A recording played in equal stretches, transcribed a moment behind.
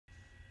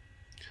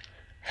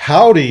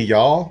Howdy,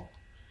 y'all.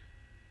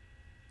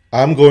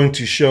 I'm going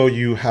to show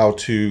you how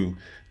to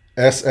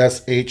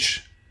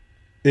SSH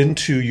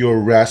into your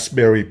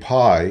Raspberry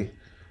Pi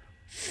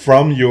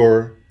from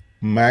your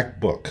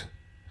MacBook.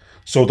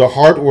 So the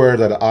hardware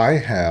that I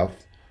have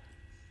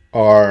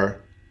are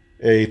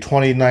a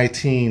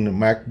 2019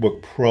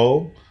 MacBook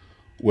Pro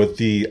with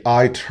the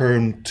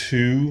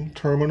iTerm2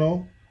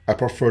 terminal. I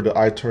prefer the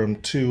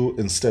iTerm2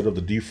 instead of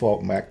the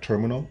default Mac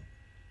terminal.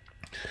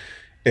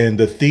 And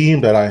the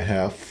theme that I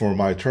have for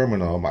my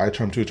terminal, my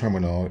iTerm2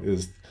 terminal,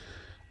 is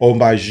Oh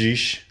My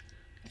Jish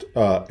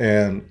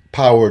and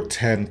Power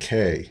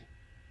 10K.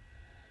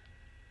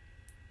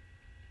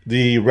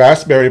 The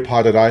Raspberry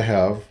Pi that I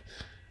have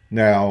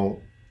now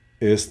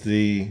is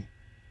the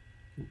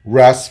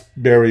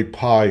Raspberry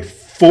Pi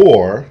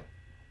 4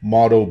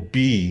 Model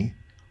B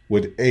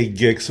with 8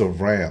 gigs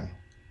of RAM.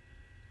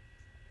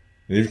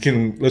 And if you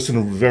can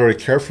listen very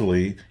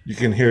carefully, you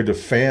can hear the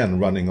fan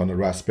running on the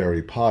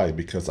Raspberry Pi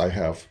because I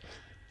have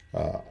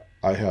a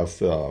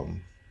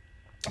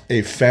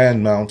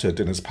fan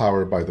mounted and it's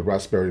powered by the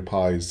Raspberry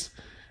Pi's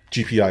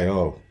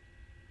GPIO.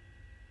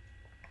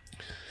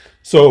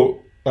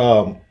 So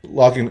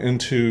logging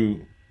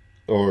into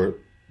or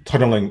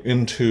tunneling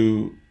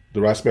into the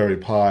Raspberry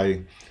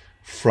Pi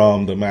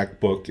from the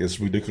MacBook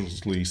is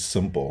ridiculously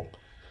simple.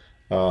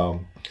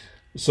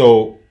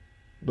 So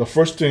the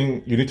first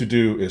thing you need to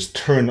do is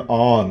turn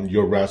on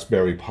your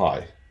Raspberry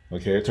Pi.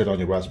 Okay, turn on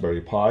your Raspberry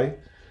Pi,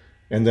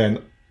 and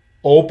then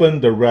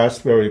open the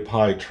Raspberry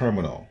Pi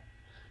terminal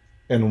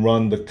and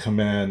run the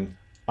command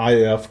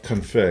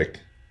ifconfig.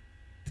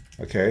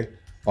 Okay,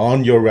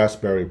 on your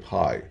Raspberry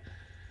Pi.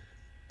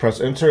 Press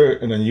enter,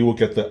 and then you will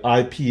get the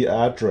IP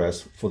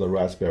address for the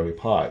Raspberry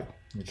Pi.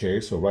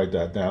 Okay, so write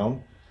that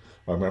down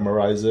or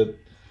memorize it,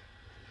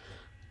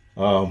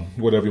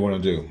 whatever you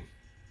want to do.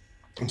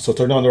 So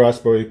turn on the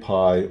Raspberry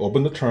Pi,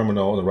 open the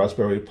terminal on the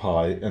Raspberry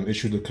Pi, and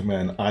issue the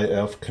command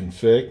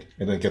ifconfig,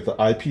 and then get the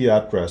IP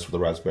address for the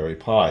Raspberry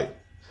Pi.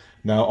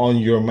 Now on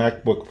your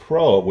MacBook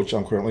Pro, which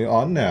I'm currently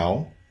on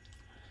now,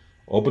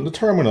 open the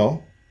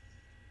terminal,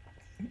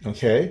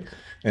 okay,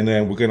 and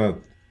then we're gonna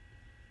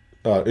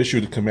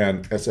issue the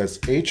command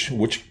ssh,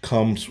 which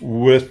comes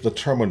with the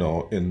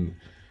terminal in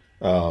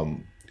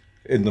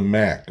the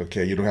Mac.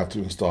 Okay, you don't have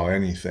to install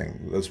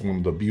anything. That's one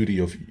of the beauty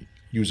of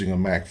using a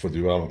Mac for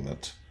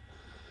development.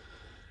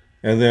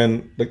 And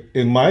then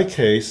in my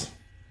case,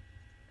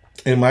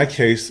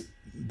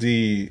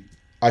 the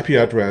IP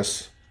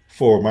address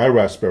for my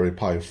Raspberry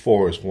Pi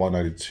 4 is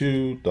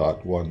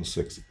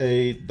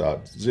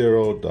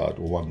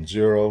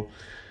 192.168.0.10.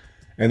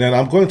 And then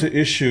I'm going to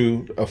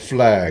issue a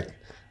flag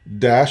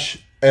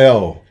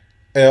 -L,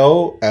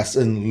 L as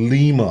in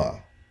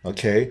Lima.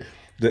 Okay,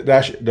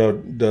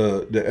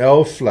 the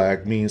L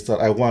flag means that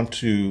I want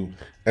to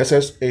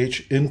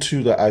SSH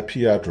into the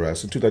IP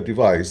address, into that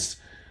device,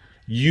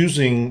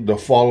 using the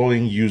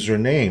following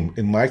username.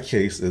 In my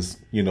case is,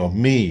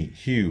 me,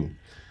 Hugh.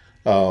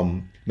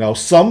 Now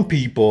some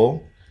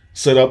people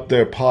set up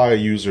their Pi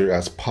user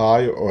as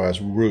Pi or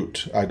as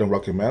root. I don't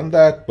recommend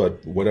that,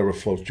 but whatever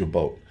floats your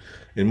boat.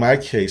 In my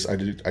case, I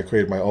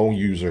created my own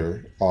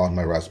user on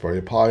my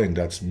Raspberry Pi, and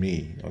that's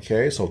me.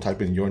 Okay, so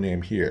type in your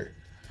name here.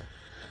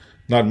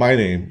 Not my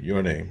name,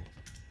 your name.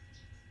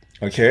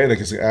 Okay, and it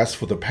can ask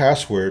for the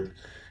password.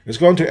 It's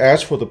going to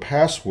ask for the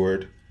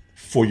password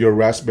for your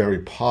Raspberry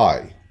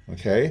Pi.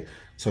 Okay,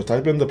 so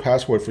type in the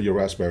password for your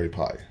Raspberry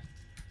Pi.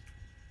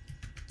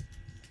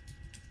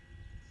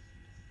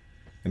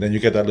 And then you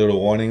get that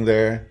little warning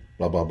there,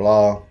 blah, blah,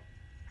 blah.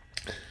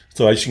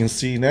 So as you can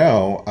see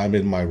now, I'm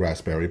in my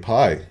Raspberry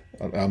Pi.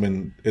 I'm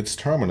in its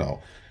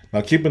terminal.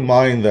 Now keep in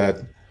mind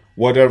that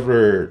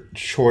whatever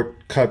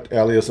shortcut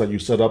alias that you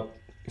set up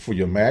for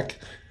your Mac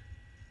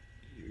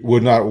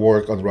would not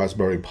work on the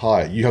Raspberry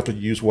Pi. You have to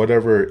use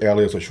whatever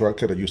alias or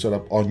shortcut that you set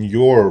up on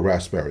your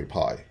Raspberry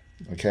Pi.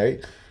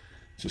 Okay,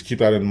 just keep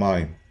that in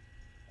mind.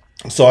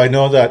 So I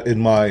know that in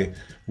my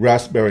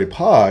Raspberry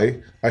Pi,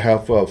 I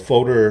have a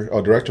folder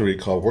or directory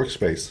called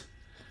Workspace.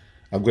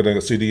 I'm going to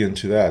cd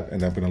into that,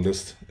 and I'm going to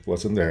list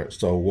what's in there.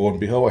 So lo and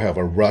behold, I have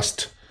a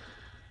Rust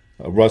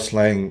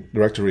lang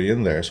directory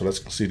in there. So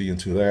let's cd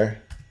into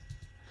there.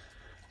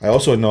 I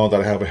also know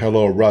that I have a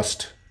Hello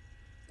Rust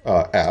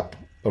app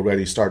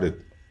already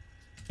started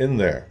in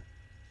there.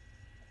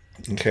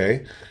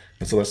 Okay,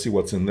 and so let's see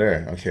what's in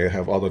there. Okay, I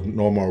have all the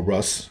normal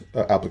Rust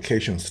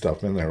application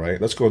stuff in there, right?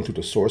 Let's go into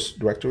the source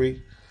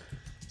directory,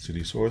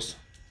 cd source.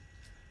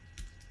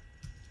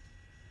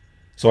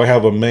 So I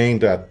have a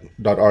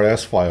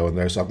main.rs file in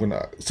there. So I'm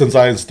gonna, since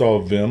I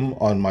installed Vim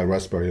on my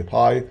Raspberry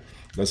Pi,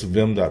 let's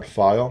vim that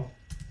file.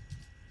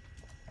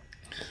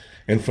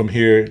 And from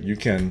here, you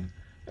can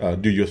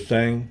do your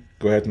thing.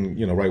 Go ahead and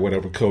write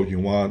whatever code you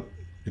want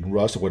in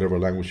Rust or whatever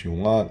language you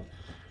want.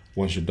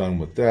 Once you're done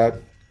with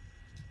that,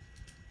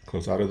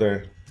 close out of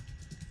there.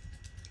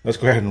 Let's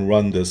go ahead and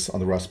run this on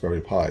the Raspberry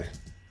Pi.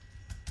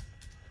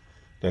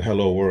 That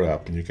Hello World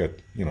app, and you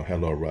get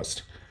Hello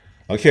Rust.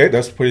 Okay,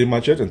 that's pretty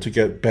much it. And to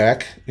get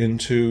back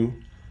into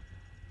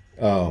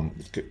my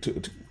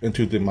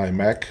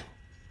Mac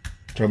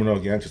terminal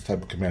again, just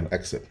type command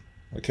exit.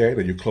 Okay,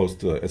 then you close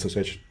the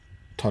SSH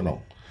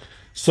tunnel.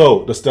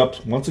 So the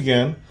steps, once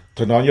again,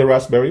 turn on your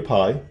Raspberry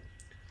Pi,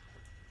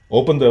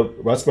 open the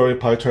Raspberry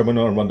Pi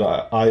terminal and run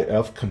the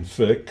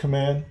ifconfig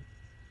command,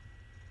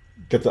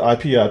 get the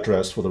IP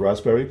address for the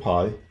Raspberry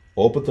Pi,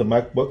 open the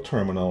MacBook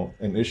terminal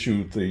and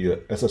issue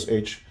the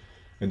SSH,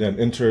 and then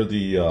enter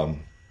the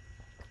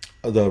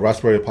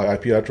Raspberry Pi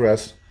IP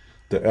address,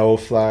 the L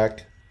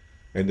flag,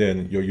 and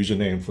then your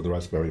username for the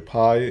Raspberry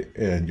Pi,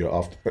 and you're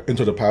off.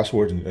 Enter the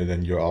password, and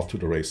then you're off to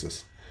the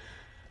races.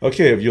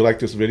 Okay, if you like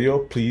this video,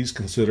 please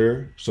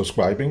consider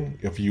subscribing.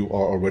 If you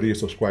are already a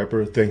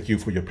subscriber, thank you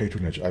for your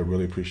patronage. I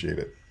really appreciate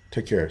it.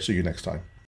 Take care. See you next time.